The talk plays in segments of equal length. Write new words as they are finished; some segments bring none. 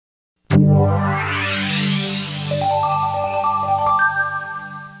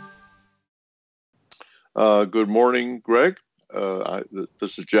Good morning, Greg.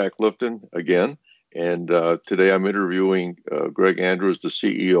 This is Jack Lifton again, and today I'm interviewing Greg Andrews, the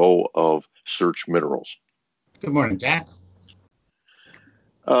CEO of Search Minerals. Good morning, Jack.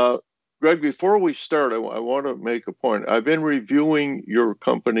 Greg, before we start, I want to make a point. I've been reviewing your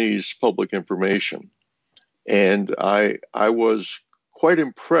company's public information, and I was quite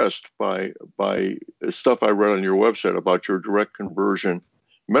impressed by stuff I read on your website about your direct conversion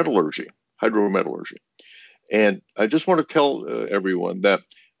metallurgy, hydrometallurgy. And I just want to tell everyone that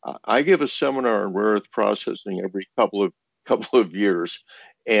I give a seminar on rare earth processing every couple of years,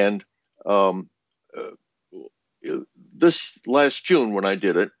 and this last June when I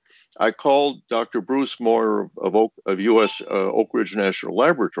did it, I called Dr. Bruce Moyer of U.S. Oak Ridge National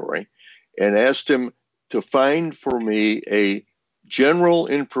Laboratory and asked him to find for me a general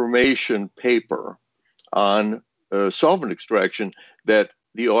information paper on solvent extraction that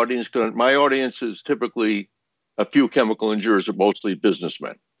the audience could. My audience is typically a few chemical engineers, are mostly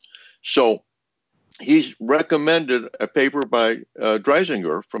businessmen. So he recommended a paper by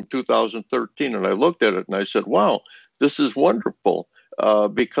Dreisinger from 2013, and I looked at it and I said, wow, this is wonderful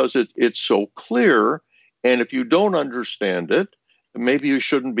because it's so clear, and if you don't understand it, maybe you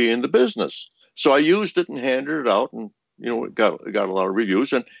shouldn't be in the business. So I used it and handed it out, and it got a lot of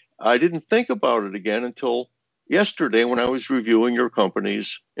reviews, and I didn't think about it again until yesterday when I was reviewing your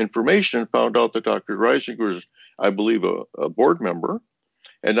company's information and found out that Dr. Dreisinger is, I believe, a board member.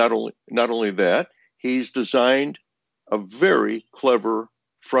 And not only that, he's designed a very clever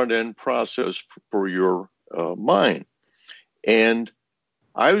front-end process for your mine. And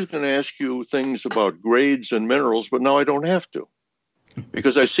I was going to ask you things about grades and minerals, but now I don't have to,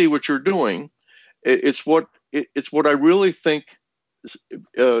 because I see what you're doing. It's what I really think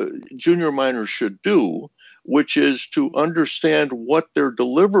junior miners should do, which is to understand what their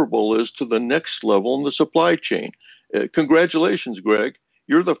deliverable is to the next level in the supply chain. Congratulations, Greg.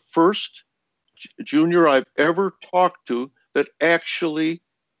 You're the first junior I've ever talked to that actually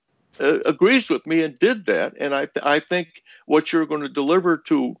agrees with me and did that. And I think what you're going to deliver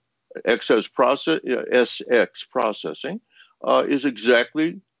to SX processing is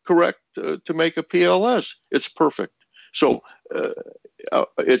exactly correct to make a PLS. It's perfect. So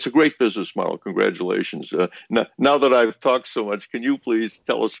it's a great business model. Congratulations. Now that I've talked so much, can you please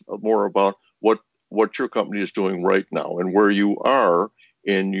tell us more about what your company is doing right now and where you are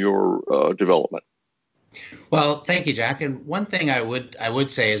in your development? Well, thank you, Jack. And one thing I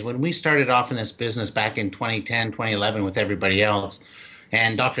would say is when we started off in this business back in 2010, 2011 with everybody else,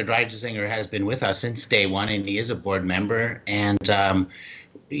 and Dr. Dreisinger has been with us since day one, and he is a board member. And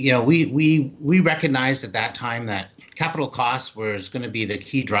we recognized at that time that capital costs was going to be the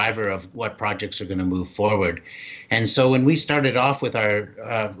key driver of what projects are going to move forward. And so when we started off with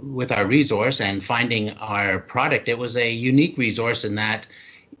our resource and finding our product, it was a unique resource in that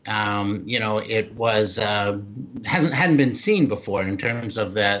it was hadn't been seen before in terms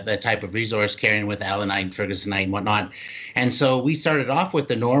of the type of resource carrying with allanite, fergusonite, and whatnot. And so we started off with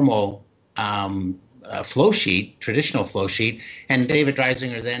the normal flow sheet, traditional flow sheet, and David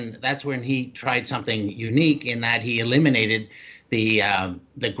Dreisinger then, that's when he tried something unique in that he eliminated the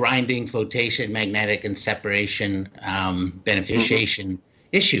grinding, flotation, magnetic, and separation beneficiation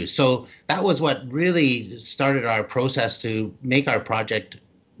issues. So that was what really started our process to make our project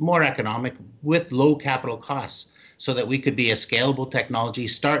more economic with low capital costs, so that we could be a scalable technology,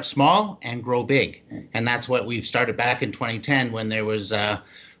 start small and grow big. And that's what we've started back in 2010 when there was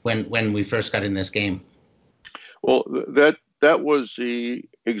when we first got in this game. Well, that was the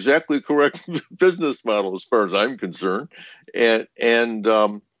exactly correct business model as far as I'm concerned, and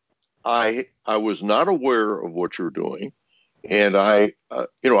I was not aware of what you're doing, and I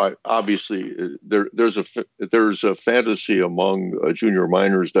obviously there's a fantasy among junior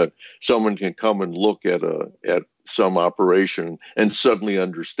miners that someone can come and look at some operation and suddenly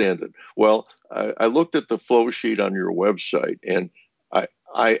understand it. Well, I looked at the flow sheet on your website, and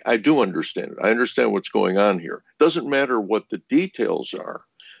I do understand it. I understand what's going on here. Doesn't matter what the details are.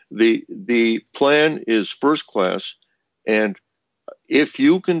 The plan is first class, and if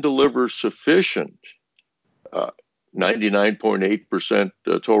you can deliver sufficient 99.8%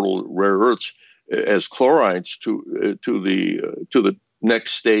 total rare earths as chlorides to the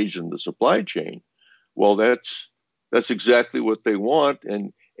next stage in the supply chain, well, that's exactly what they want,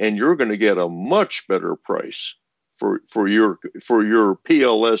 and you're going to get a much better price for your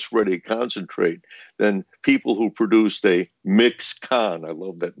PLS ready concentrate than people who produced a mixed con. I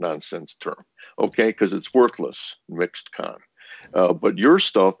love that nonsense term, okay, because it's worthless, mixed con. But your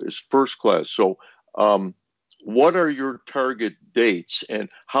stuff is first class. So what are your target dates, and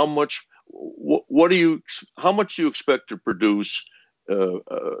how much what do you? How much do you expect to produce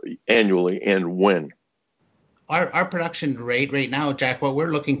annually, and when? Our production rate right now, Jack, what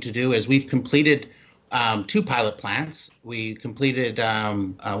we're looking to do is we've completed 2 pilot plants. We completed the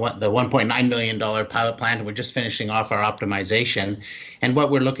 $1.9 million pilot plant, and we're just finishing off our optimization. And what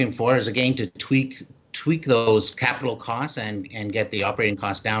we're looking for is, again, to tweak those capital costs and get the operating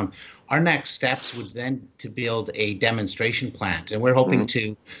costs down. Our next steps would then to build a demonstration plant, and we're hoping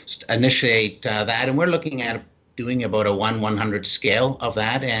to initiate that. And we're looking at doing about a 1/100 scale of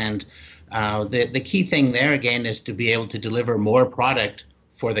that. And the key thing there, again, is to be able to deliver more product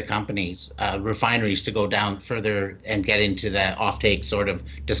for the companies, refineries, to go down further and get into the offtake sort of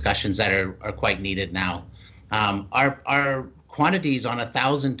discussions that are quite needed now. Our quantities on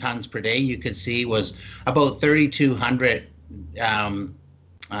 1,000 tons per day, you could see, was about 3,200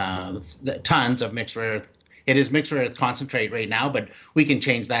 tons of mixed rare earth. It is mixed rare earth concentrate right now, but we can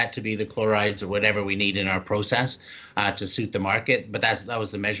change that to be the chlorides or whatever we need in our process to suit the market. But that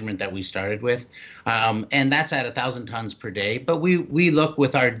was the measurement that we started with. And that's at 1,000 tons per day. But we look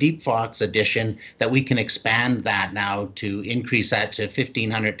with our Deep Fox addition that we can expand that now to increase that to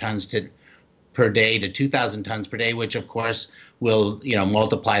 1,500 tons per day to 2,000 tons per day, which of course will,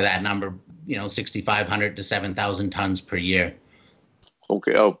 multiply that number, 6,500 to 7,000 tons per year.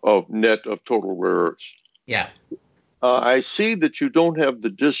 Okay, of net of total rare earths. Yeah. I see that you don't have the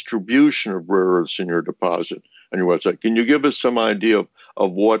distribution of rare earths in your deposit on your website. Can you give us some idea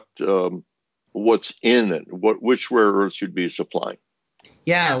of what's in it, which rare earths you'd be supplying?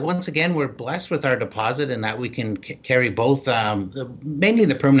 Yeah, once again, we're blessed with our deposit in that we can carry both, mainly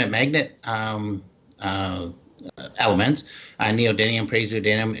the permanent magnet elements, neodymium,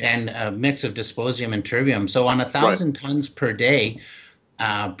 praseodymium, and a mix of dysprosium and terbium. So on 1,000 tons per day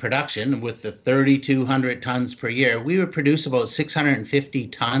production with the 3,200 tons per year, we would produce about 650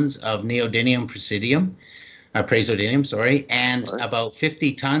 tons of neodymium praseodymium, and about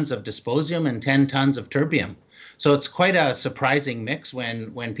 50 tons of dysprosium and 10 tons of terbium. So it's quite a surprising mix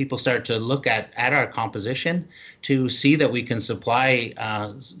when people start to look at our composition to see that we can supply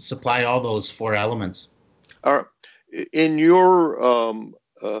all those 4 elements. In your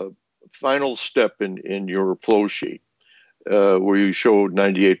final step in your flow sheet, where you showed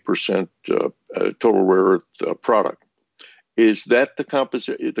 98% total rare earth product, is that the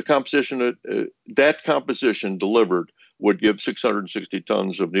composition that composition delivered would give 660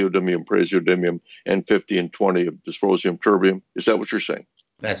 tons of neodymium praseodymium and 50 and 20 of dysprosium terbium? Is that what you're saying?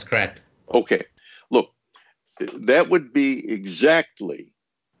 That's correct. Okay. Look, that would be exactly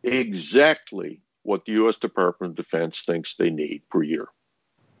what the U.S. Department of Defense thinks they need per year.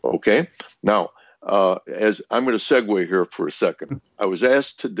 Okay. Now, as I'm going to segue here for a second, I was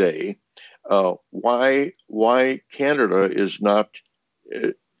asked today why Canada is not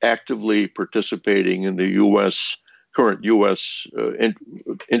actively participating in the current U.S.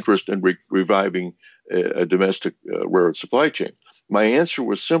 interest in reviving a domestic rare earth supply chain. My answer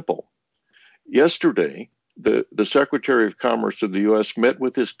was simple. Yesterday, the Secretary of Commerce of the U.S. met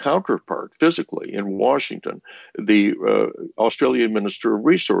with his counterpart physically in Washington, the Australian Minister of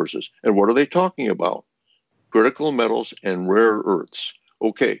Resources. And what are they talking about? Critical metals and rare earths.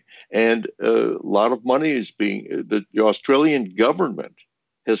 Okay. And a lot of money is the Australian government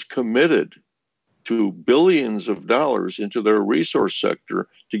has committed to billions of dollars into their resource sector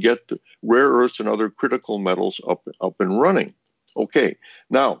to get the rare earths and other critical metals up and running. Okay.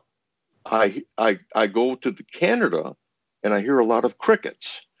 Now, I go to Canada and I hear a lot of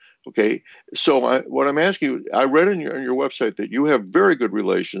crickets. Okay, so what I'm asking you, I read on your website that you have very good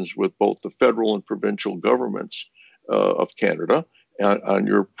relations with both the federal and provincial governments of Canada on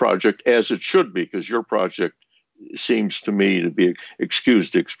your project, as it should be, because your project seems to me to be,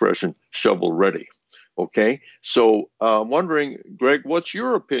 excuse the expression, shovel ready. Okay, so I'm wondering, Greg, what's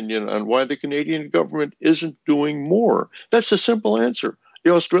your opinion on why the Canadian government isn't doing more? That's a simple answer.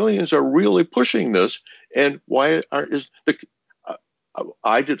 The Australians are really pushing this, and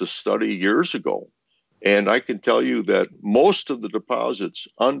I did a study years ago, and I can tell you that most of the deposits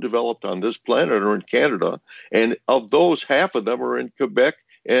undeveloped on this planet are in Canada, and of those, half of them are in Quebec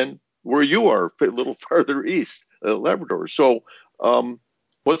and where you are, a little farther east, Labrador. So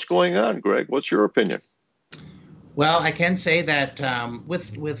what's going on, Greg? What's your opinion? Well, I can say that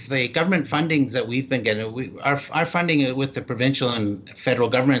with the government fundings that we've been getting, our funding with the provincial and federal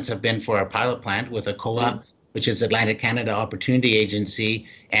governments have been for our pilot plant with ACOA, which is Atlantic Canada Opportunity Agency,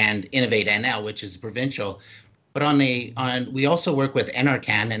 and Innovate NL, which is provincial. But we also work with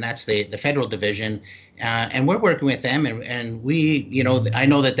NRCan, and that's the federal division, and we're working with them, and we, I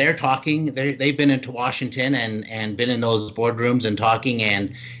know that they're talking. They've been into Washington and been in those boardrooms and talking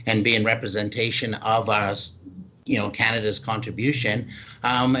and being representation of us, Canada's contribution,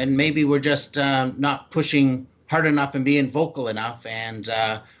 and maybe we're just not pushing hard enough and being vocal enough, and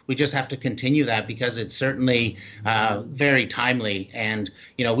we just have to continue that because it's certainly very timely. And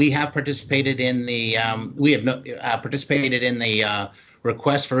we have participated in the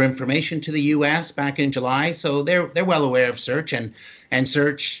request for information to the U.S. back in July, so they're well aware of Search, and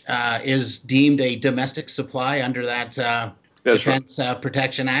Search is deemed a domestic supply under that Defense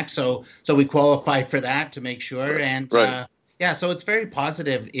Protection Act. So we qualify for that to make sure, and. Yeah, so it's very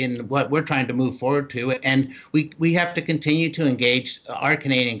positive in what we're trying to move forward to, and we have to continue to engage our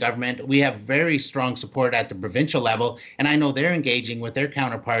Canadian government. We have very strong support at the provincial level, and I know they're engaging with their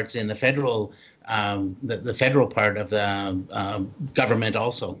counterparts in the federal, the federal part of the government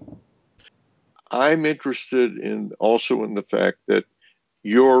also. I'm interested also in the fact that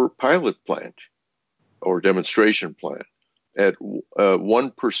your pilot plant or demonstration plant at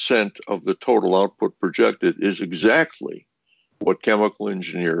 1% of the total output projected is exactly what chemical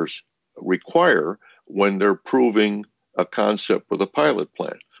engineers require when they're proving a concept with a pilot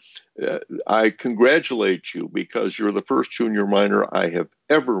plant. I congratulate you because you're the first junior miner I have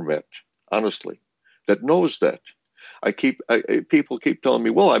ever met, honestly, that knows that. People keep telling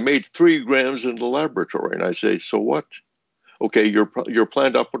me, well, I made 3 grams in the laboratory. And I say, so what? Okay, your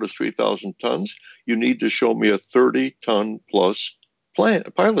plant output is 3,000 tons. You need to show me a 30-ton plus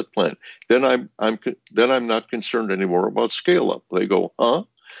pilot plant. Then I'm not concerned anymore about scale up. They go, huh?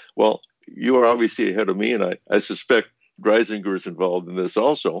 Well, you are obviously ahead of me, and I suspect Dreisinger is involved in this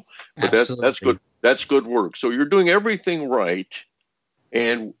also. But that's good. That's good work. So you're doing everything right.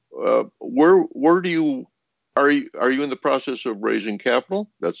 And where do you are you in the process of raising capital?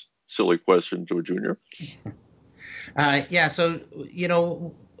 That's a silly question to a junior. Yeah. So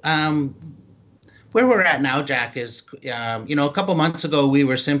where we're at now, Jack, is, a couple months ago, we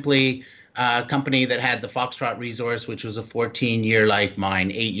were simply a company that had the Foxtrot resource, which was a 14-year life mine,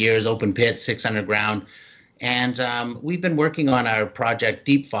 8 years, open pit, 600 ground. And we've been working on our project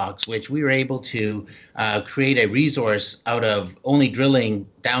Deep Fox, which we were able to create a resource out of only drilling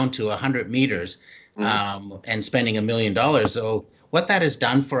down to 100 meters and spending $1 million. So what that has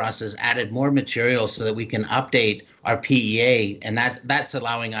done for us is added more material so that we can update our PEA, and that's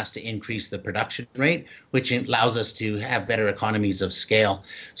allowing us to increase the production rate, which allows us to have better economies of scale.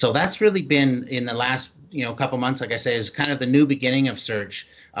 So that's really been in the last couple months, like I say, is kind of the new beginning of Search,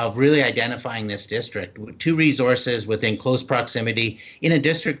 of really identifying this district with 2 resources within close proximity in a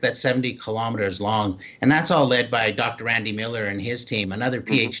district that's 70 kilometers long. And that's all led by Dr. Randy Miller and his team, another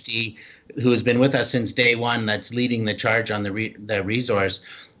PhD who has been with us since day one, that's leading the charge on the resource.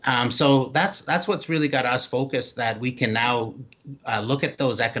 So that's what's really got us focused, that we can now look at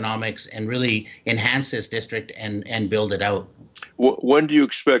those economics and really enhance this district and build it out. When do you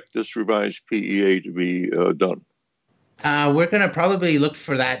expect this revised PEA to be done? We're going to probably look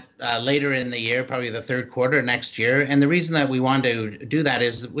for that later in the year, probably the third quarter next year. And the reason that we want to do that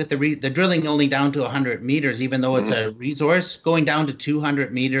is with the drilling only down to 100 meters, even though it's a resource, going down to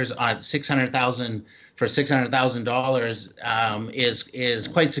 200 meters on 600,000 for $600,000 is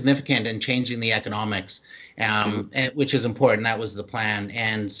quite significant in changing the economics, which is important. That was the plan.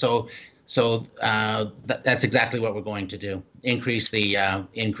 And so that's exactly what we're going to do: increase the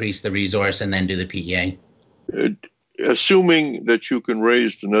resource and then do the PEA. Assuming that you can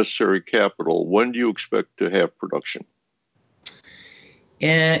raise the necessary capital, when do you expect to have production?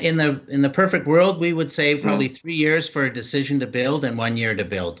 In the perfect world, we would say probably 3 years for a decision to build and 1 year to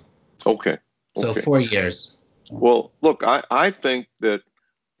build. Okay. So 4 years. Well, look, I think that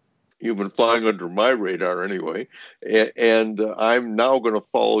you've been flying under my radar anyway, and I'm now going to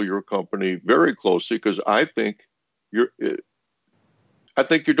follow your company very closely because I think you're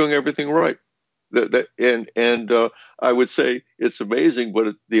doing everything right. And I would say it's amazing,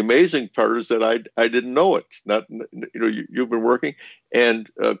 but the amazing part is that I didn't know it. You've been working, and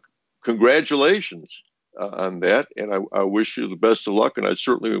congratulations on that. And I wish you the best of luck. And I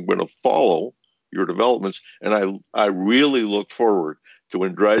certainly am going to follow your developments. And I really look forward to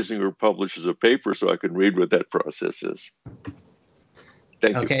when Dreisinger publishes a paper so I can read what that process is.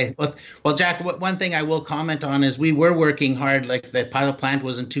 Thank you. Okay. Well, Jack, one thing I will comment on is we were working hard. Like the pilot plant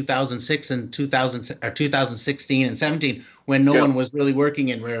was in 2006 and 2016 and 17 when no one was really working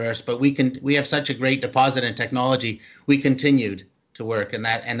in rare earths. But we have such a great deposit and technology. We continued to work, and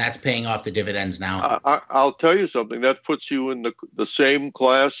that's paying off the dividends now. I'll tell you something that puts you in the same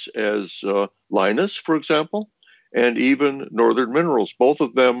class as Lynas, for example. and even Northern Minerals. Both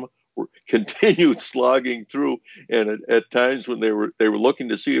of them continued slogging through, and at times when they were looking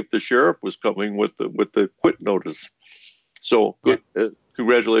to see if the sheriff was coming with the quit notice. So,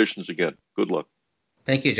 congratulations again. Good luck. Thank you, John.